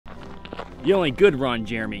The only good Ron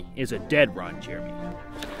Jeremy is a dead Ron Jeremy.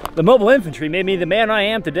 The Mobile Infantry made me the man I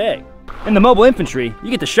am today. In the Mobile Infantry, you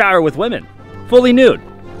get to shower with women, fully nude.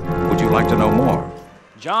 Would you like to know more?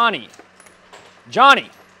 Johnny. Johnny.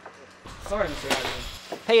 Sorry, Mr.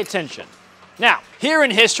 Admin. Pay attention. Now, here in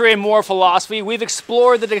History and Moral Philosophy, we've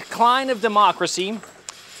explored the decline of democracy,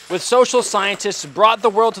 with social scientists brought the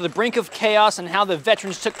world to the brink of chaos and how the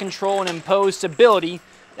veterans took control and imposed stability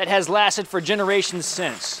that has lasted for generations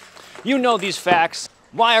since. You know these facts.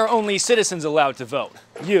 Why are only citizens allowed to vote?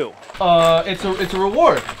 You. It's a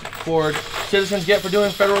reward for citizens get for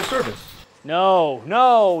doing federal service.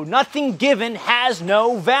 No, nothing given has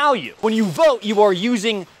no value. When you vote, you are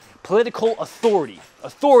using political authority.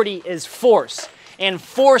 Authority is force. And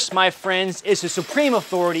force, my friends, is the supreme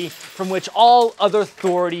authority from which all other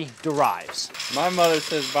authority derives. My mother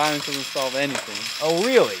says violence doesn't solve anything. Oh,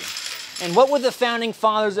 really? And what would the founding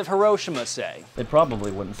fathers of Hiroshima say? They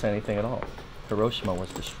probably wouldn't say anything at all. Hiroshima was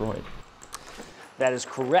destroyed. That is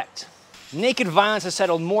correct. Naked violence has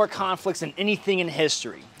settled more conflicts than anything in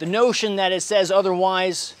history. The notion that it says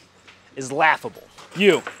otherwise is laughable.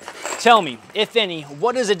 You, tell me, if any,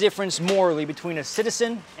 what is the difference morally between a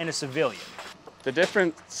citizen and a civilian? The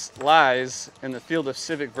difference lies in the field of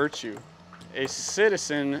civic virtue. A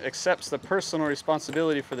citizen accepts the personal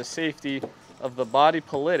responsibility for the safety of the body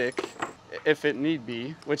politic, if it need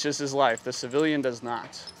be, which is his life. The civilian does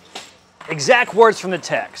not. Exact words from the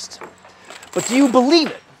text. But do you believe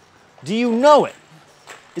it? Do you know it?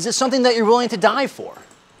 Is it something that you're willing to die for?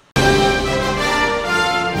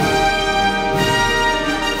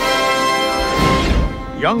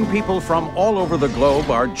 Young people from all over the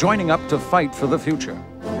globe are joining up to fight for the future.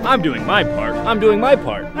 I'm doing my part. I'm doing my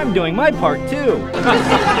part. I'm doing my part too.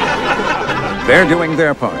 They're doing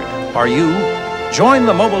their part. Are you? Join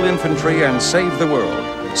the Mobile Infantry and save the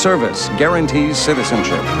world. Service guarantees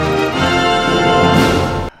citizenship.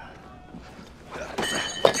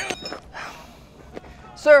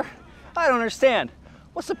 Sir, I don't understand.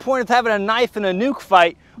 What's the point of having a knife in a nuke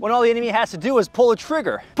fight when all the enemy has to do is pull a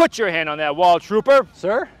trigger? Put your hand on that wall, trooper.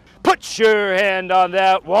 Sir? Put your hand on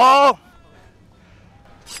that wall.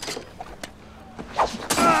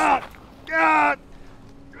 The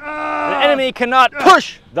enemy cannot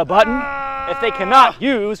push the button if they cannot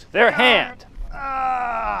use their hand.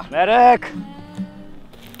 Medic!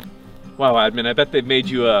 Wow, Admin, I bet they've made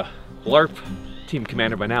you a LARP team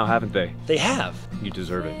commander by now, haven't they? They have. You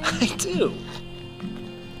deserve it. I do.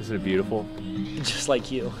 Isn't it beautiful? Just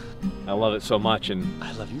like you. I love it so much, and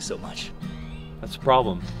I love you so much. that's the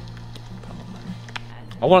problem.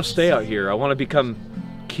 I want to stay out here. I want to become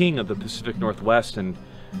king of the Pacific Northwest, and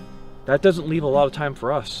that doesn't leave a lot of time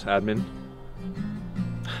for us, Admin.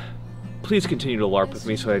 Please continue to LARP with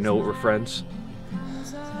me so I know we're friends.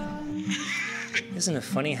 Isn't it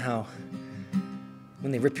funny how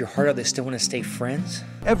when they rip your heart out, they still want to stay friends?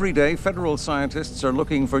 Every day, federal scientists are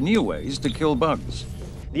looking for new ways to kill bugs.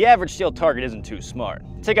 The average steel target isn't too smart.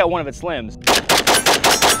 Take out one of its limbs,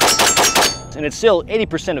 and it's still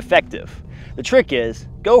 80% effective. The trick is,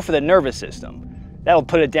 go for the nervous system. That'll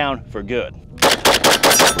put it down for good.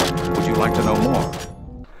 Would you like to know more?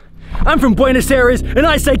 I'm from Buenos Aires, and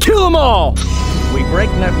I say kill them all! We break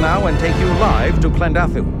net now and take you live to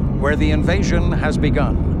Clendathu, where the invasion has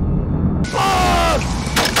begun.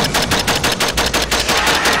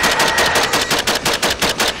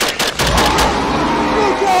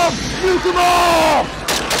 Nuke them all!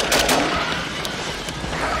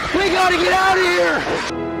 We gotta get out of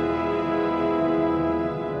here!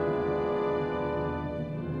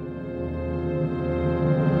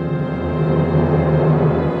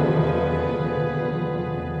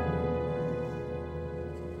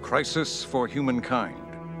 Crisis for humankind.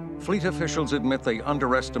 Fleet officials admit they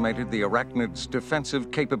underestimated the arachnids'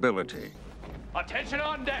 defensive capability. Attention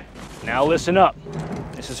on deck! Now listen up.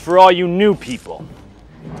 This is for all you new people.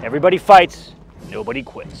 Everybody fights, nobody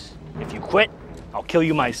quits. If you quit, I'll kill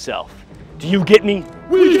you myself. Do you get me?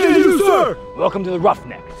 We get you, sir! Welcome to the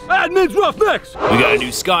Roughnecks. Admin's Roughnecks! We got a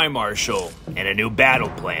new Sky Marshal and a new battle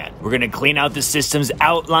plan. We're gonna clean out the systems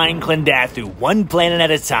outlying Clendathu one planet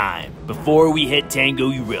at a time before we hit Tango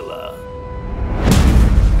Urilla.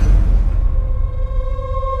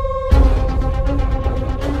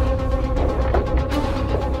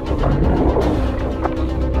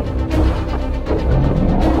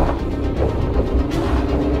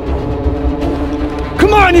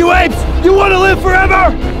 Come on, you apes! You want to live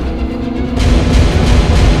forever?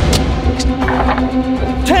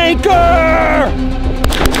 Tanker!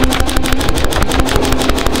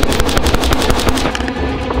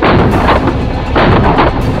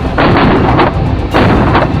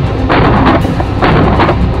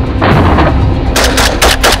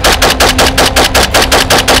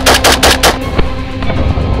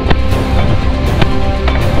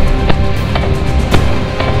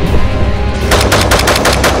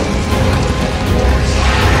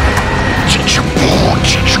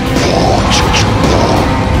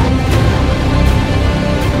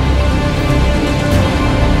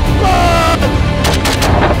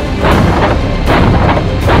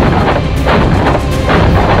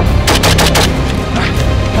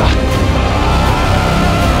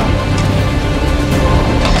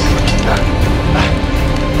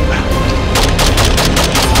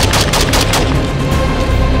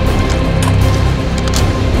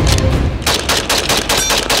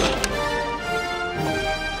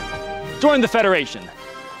 Join the Federation.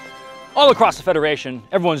 All across the Federation,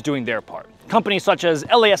 everyone's doing their part. Companies such as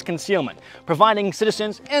LAS Concealment, providing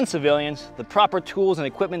citizens and civilians the proper tools and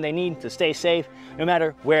equipment they need to stay safe no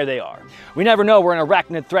matter where they are. We never know where an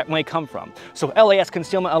arachnid threat may come from, so LAS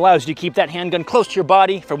Concealment allows you to keep that handgun close to your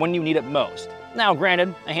body for when you need it most. Now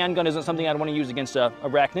granted, a handgun isn't something I'd want to use against a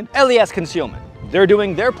arachnid. LAS Concealment, they're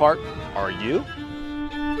doing their part. Are you?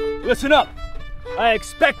 Listen up. I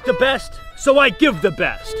expect the best, so I give the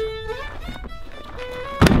best.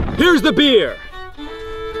 Here's the beer.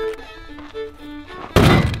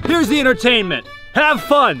 Here's the entertainment. Have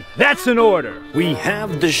fun, that's an order. We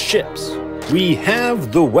have the ships. We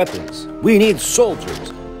have the weapons. We need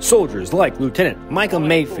soldiers. Soldiers like Lieutenant Micah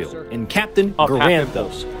Mayfield and Captain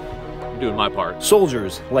Guarantees. I'm doing my part.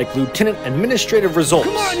 Soldiers like Lieutenant Administrative Results.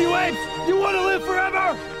 Come on, you apes! You want to live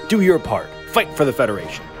forever? Do your part. Fight for the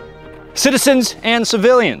Federation. Citizens and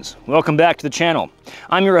civilians, welcome back to the channel.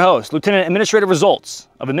 I'm your host, Lieutenant Administrative Results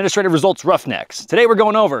of Administrative Results Roughnecks. Today we're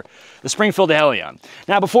going over the Springfield Hellion.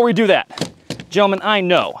 Now before we do that, gentlemen, I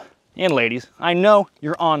know, and ladies, I know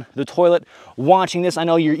you're on the toilet watching this. I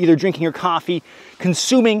know you're either drinking your coffee,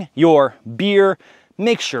 consuming your beer.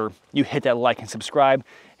 Make sure you hit that like and subscribe.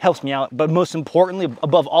 Helps me out, but most importantly,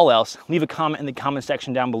 above all else, leave a comment in the comment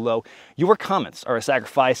section down below. Your comments are a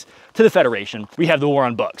sacrifice to the Federation. We have the war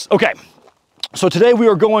on bugs. Okay, so today we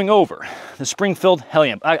are going over the Springfield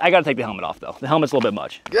Hellion. I gotta take the helmet off though. The helmet's a little bit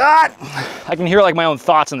much. God! I can hear like my own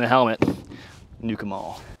thoughts in the helmet. Nuke them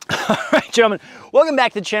all. All right, gentlemen, welcome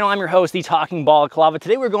back to the channel. I'm your host, the Talking Balaclava.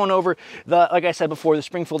 Today we're going over like I said before, the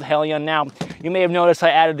Springfield Hellion. Now, you may have noticed I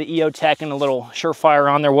added the EOTech and a little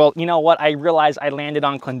Surefire on there. Well, you know what? I realized I landed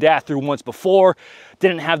on Clendathru once before,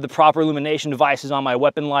 didn't have the proper illumination devices on my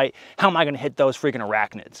weapon light. How am I gonna hit those freaking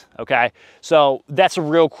arachnids, okay? So that's a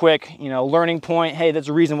real quick, learning point. Hey, that's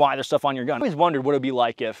a reason why there's stuff on your gun. I always wondered what it'd be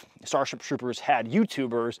like if Starship Troopers had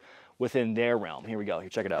YouTubers within their realm. Here we go, here,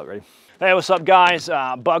 check it out, ready? Hey, what's up guys?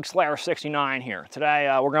 Bug Slayer 69 here.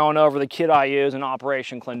 Today we're going over the kit I use in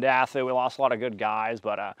Operation Clendathru. We lost a lot of good guys,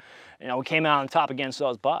 but we came out on top against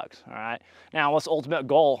those bugs, all right? Now, what's the ultimate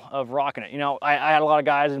goal of rocking it? I had a lot of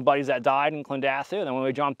guys and buddies that died in Clendathru, and then when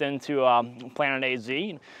we jumped into Planet AZ,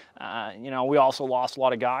 we also lost a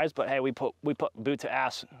lot of guys, but hey, we put boot to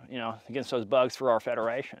ass, against those bugs for our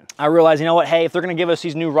Federation. I realized, you know what, hey, if they're gonna give us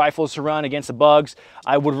these new rifles to run against the bugs,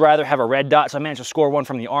 I would rather have a red dot, so I managed to score one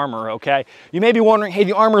from the armor, okay? You may be wondering, hey,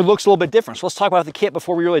 the armor looks a little bit different, so let's talk about the kit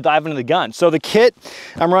before we really dive into the gun. So the kit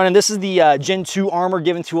I'm running, this is the Gen 2 armor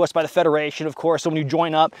given to us by the Federation, of course. So when you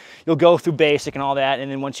join up, you'll go through basic and all that, and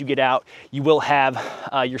then once you get out, you will have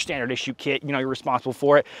your standard issue kit. You're responsible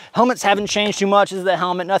for it. Helmets haven't changed too much. This is the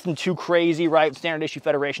helmet, nothing too crazy, right? Standard issue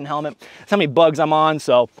Federation helmet. That's how many bugs I'm on,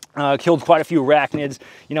 so killed quite a few arachnids.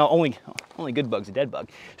 Only good bug's a dead bug.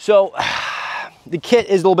 So the kit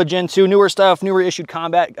is a little bit Gen 2, newer stuff, newer issued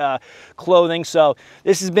combat clothing. So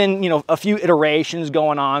this has been, a few iterations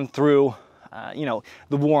going on through, the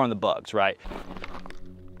war on the bugs, right?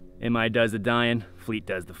 MI does the dying, Fleet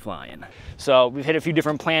does the flying. So we've hit a few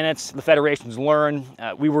different planets. The Federation's learned.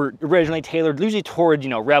 We were originally tailored usually toward,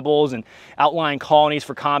 rebels and outlying colonies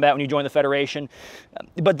for combat when you join the Federation.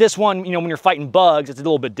 But this one, when you're fighting bugs, it's a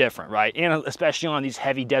little bit different, right? And especially on these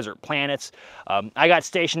heavy desert planets. I got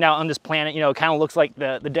stationed out on this planet, it kind of looks like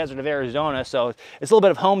the desert of Arizona. So it's a little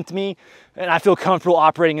bit of home to me, and I feel comfortable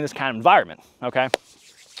operating in this kind of environment, okay?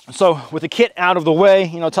 So with the kit out of the way,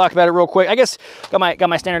 talk about it real quick. I guess got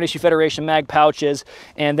my standard issue Federation mag pouches,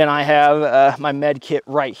 and then I have my med kit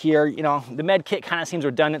right here. The med kit kind of seems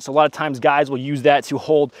redundant, so a lot of times guys will use that to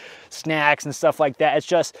hold snacks and stuff like that. It's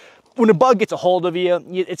just when a bug gets a hold of you,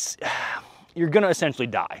 you're gonna essentially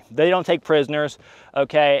die. They don't take prisoners,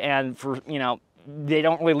 okay, and for they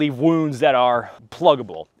don't really leave wounds that are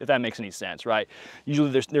pluggable, if that makes any sense, right? Usually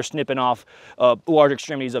they're snipping off large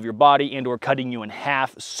extremities of your body and or cutting you in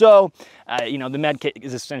half. So, the med kit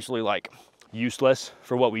is essentially like useless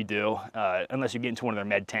for what we do, unless you get into one of their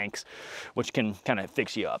med tanks, which can kind of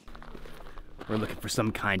fix you up. We're looking for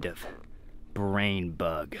some kind of brain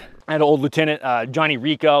bug. I had an old lieutenant, Johnny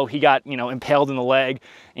Rico. He got, impaled in the leg,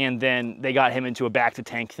 and then they got him into a back to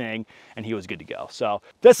tank thing, and he was good to go. So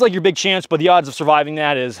that's like your big chance, but the odds of surviving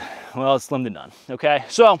that is, well, it's slim to none, okay?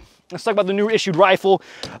 So let's talk about the new issued rifle.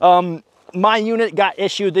 My unit got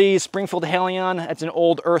issued the Springfield Hellion. It's an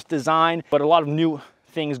old Earth design, but a lot of new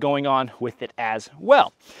things going on with it as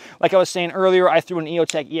well. Like I was saying earlier, I threw an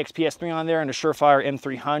EOTech EXPS-3 on there and a Surefire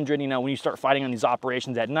M300. When you start fighting on these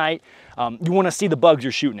operations at night, you want to see the bugs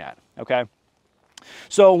you're shooting at, okay?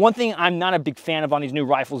 So one thing I'm not a big fan of on these new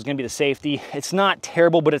rifles is going to be the safety. It's not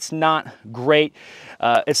terrible, but it's not great.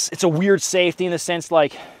 It's a weird safety in the sense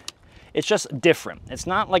like, it's just different. It's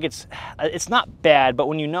not like it's not bad, but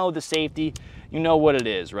when you know the safety, you know what it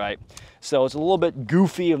is, right? So it's a little bit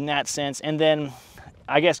goofy in that sense. And then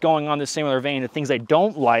I guess going on this similar vein, the things I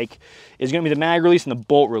don't like is going to be the mag release and the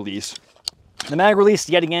bolt release. The mag release,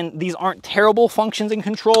 yet again, these aren't terrible functions and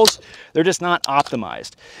controls. They're just not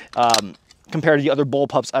optimized compared to the other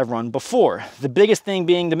bullpups I've run before. The biggest thing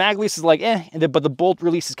being the mag release is like, but the bolt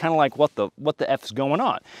release is kind of like, what the F is going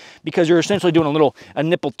on? Because you're essentially doing a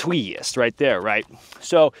nipple twist right there, right?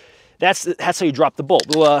 So that's how you drop the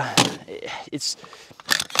bolt. Well,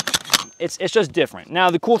 it's just different.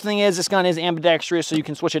 Now, the cool thing is this gun is ambidextrous, so you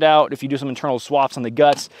can switch it out if you do some internal swaps on the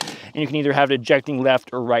guts, and you can either have it ejecting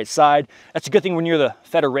left or right side. That's a good thing when you're the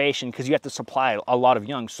Federation, because you have to supply a lot of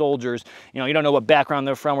young soldiers. You know, you don't know what background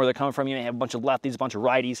they're from, where they're coming from. You may have a bunch of lefties, a bunch of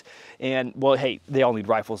righties, and, well, hey, they all need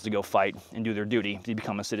rifles to go fight and do their duty to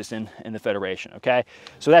become a citizen in the Federation, okay?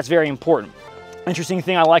 So that's very important. Interesting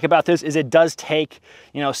thing I like about this is it does take,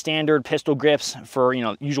 you know, standard pistol grips for, you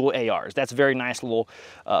know, usual ARs. That's a very nice little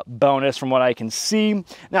bonus from what I can see.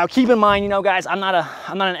 Now, keep in mind, you know, guys, I'm not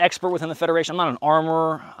an expert within the Federation. I'm not an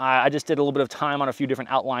armorer. I just did a little bit of time on a few different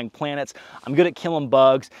outlying planets. I'm good at killing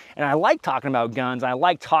bugs, and I like talking about guns. I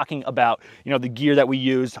like talking about, you know, the gear that we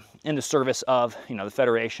use in the service of, you know, the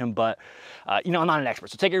Federation, but you know, I'm not an expert,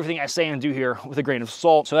 so take everything I say and do here with a grain of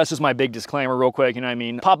salt. So that's just my big disclaimer real quick, you know what I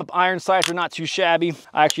mean? Pop-up iron sights are not too shabby.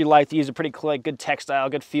 I actually like these. They're pretty cool, good textile,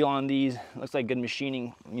 good feel on these. Looks like good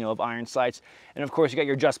machining, you know, of iron sights. And of course, you got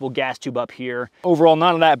your adjustable gas tube up here. Overall,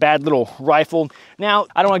 not that bad little rifle. Now,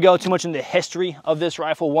 I don't want to go too much into the history of this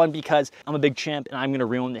rifle. One, because I'm a big chimp and I'm going to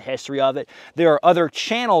ruin the history of it. There are other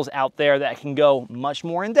channels out there that can go much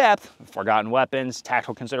more in depth. Forgotten weapons,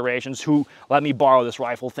 tactical considerations, who let me borrow this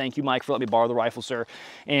rifle. Thank you, Mike, for letting me borrow the rifle, sir.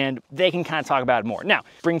 And they can kind of talk about it more. Now,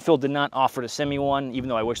 Springfield did not offer to send me one, even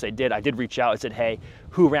though I wish they did. I did reach out and said, hey,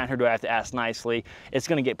 who around here do I have to ask nicely? It's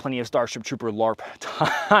going to get plenty of Starship Trooper LARP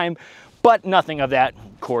time. But nothing of that,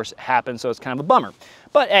 of course, happened, so it's kind of a bummer.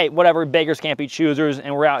 But hey, whatever, beggars can't be choosers,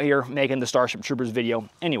 and we're out here making the Starship Troopers video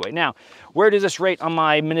anyway. Now, where does this rate on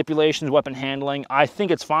my manipulations, weapon handling? I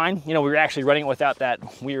think it's fine. You know, we were actually running it without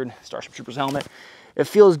that weird Starship Troopers helmet. It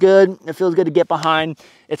feels good. It feels good to get behind.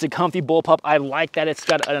 It's a comfy bullpup. I like that it's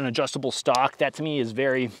got an adjustable stock. That to me is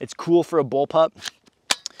it's cool for a bullpup.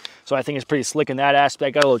 So I think it's pretty slick in that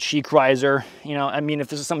aspect. Got a little cheek riser. You know, I mean, if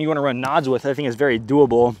this is something you want to run nods with, I think it's very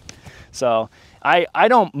doable. So I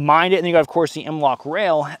don't mind it. And you got, of course, the M-LOK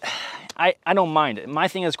rail. I don't mind it. My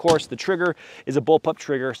thing is, of course, the trigger is a bullpup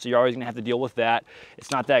trigger, so you're always going to have to deal with that.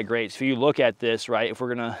 It's not that great. So if you look at this, right, if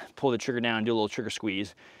we're going to pull the trigger down and do a little trigger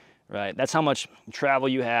squeeze, right, that's how much travel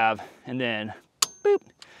you have. And then, boop,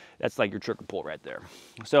 that's like your trigger pull right there.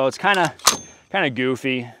 So it's kind of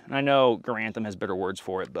goofy. And I know Garanthem has better words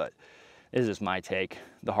for it, but this is just my take,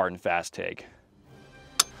 the hard and fast take.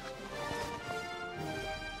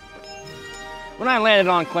 When I landed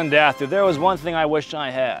on Clendathu, there was one thing I wished I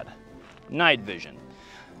had: night vision.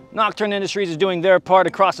 Nocturne Industries is doing their part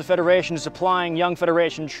across the Federation, supplying young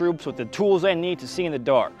Federation troops with the tools they need to see in the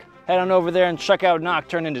dark. Head on over there and check out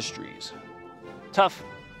Nocturne Industries. Tough,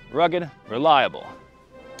 rugged, reliable.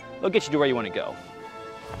 They'll get you to where you want to go.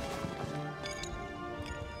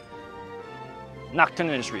 Nocturne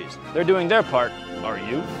Industries, they're doing their part, are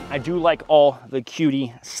you? I do like all the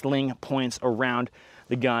cutie sling points around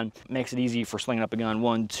the gun. Makes it easy for slinging up a gun.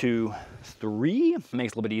 1, 2, 3. Makes it a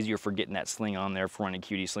little bit easier for getting that sling on there for running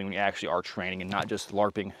cutie sling when you actually are training and not just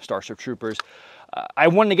LARPing Starship Troopers. I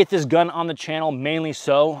wanted to get this gun on the channel mainly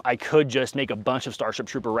so I could just make a bunch of Starship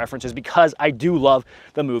Trooper references, because I do love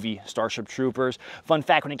the movie Starship Troopers. Fun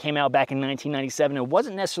fact, when it came out back in 1997, it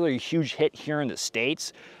wasn't necessarily a huge hit here in the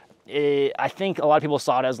States. I think a lot of people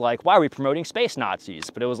saw it as like, why are we promoting space Nazis?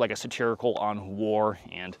 But it was like a satirical on war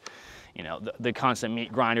and, you know, the constant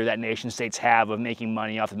meat grinder that nation states have of making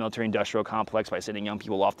money off the military-industrial complex by sending young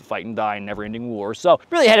people off to fight and die in never-ending wars. So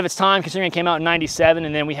really ahead of its time, considering it came out in '97,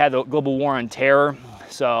 and then we had the global war on terror.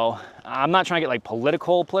 So I'm not trying to get like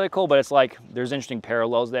political, but it's like there's interesting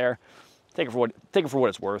parallels there. Take it for what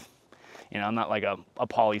it's worth. You know, I'm not like a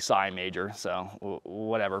poli-sci major, so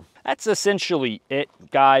whatever. That's essentially it,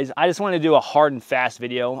 guys. I just wanted to do a hard and fast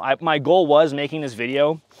video. My goal was making this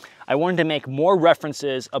video. I wanted to make more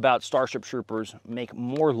references about Starship Troopers, make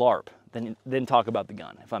more LARP than talk about the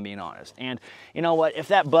gun, if I'm being honest. And you know what? If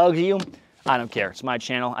that bugs you, I don't care. It's my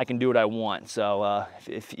channel. I can do what I want. So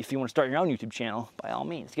if you want to start your own YouTube channel, by all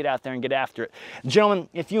means, get out there and get after it. Gentlemen,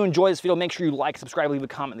 if you enjoy this video, make sure you like, subscribe, leave a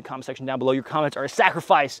comment in the comment section down below. Your comments are a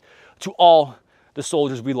sacrifice to all the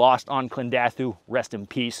soldiers we lost on Clendathu, rest in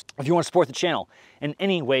peace. If you want to support the channel in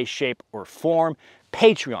any way, shape, or form,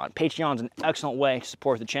 Patreon's an excellent way to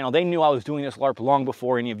support the channel. They knew I was doing this LARP long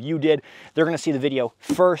before any of you did. They're gonna see the video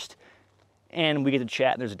first, and we get to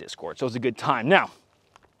chat, and there's a Discord, so it's a good time. Now,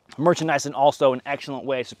 merchandise is also an excellent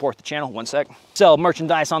way to support the channel. One sec. Sell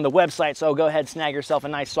merchandise on the website, so go ahead, snag yourself a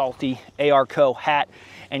nice salty ARCO hat,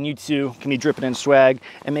 and you too can be dripping in swag,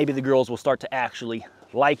 and maybe the girls will start to actually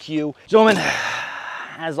like you. Gentlemen,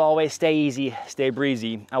 as always, stay easy, stay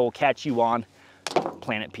breezy. I will catch you on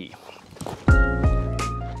Planet P.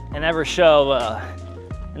 And never show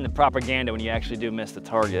in the propaganda when you actually do miss the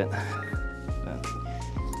target. It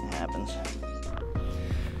happens.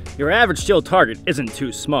 Your average shield target isn't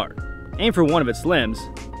too smart. Aim for one of its limbs.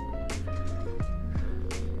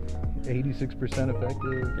 86%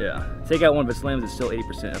 effective. Yeah, take out one of its limbs, it's still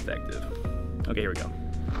 80% effective. Okay, here we go.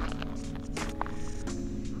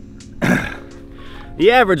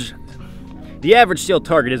 The average shield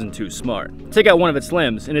target isn't too smart. Take out one of its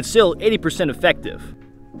limbs, and it's still 80% effective.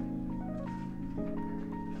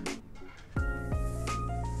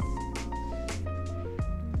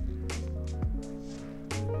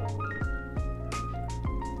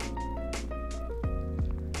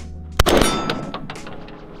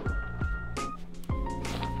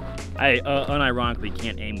 I unironically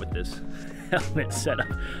can't aim with this helmet setup.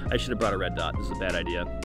 I should have brought a red dot. This is a bad idea.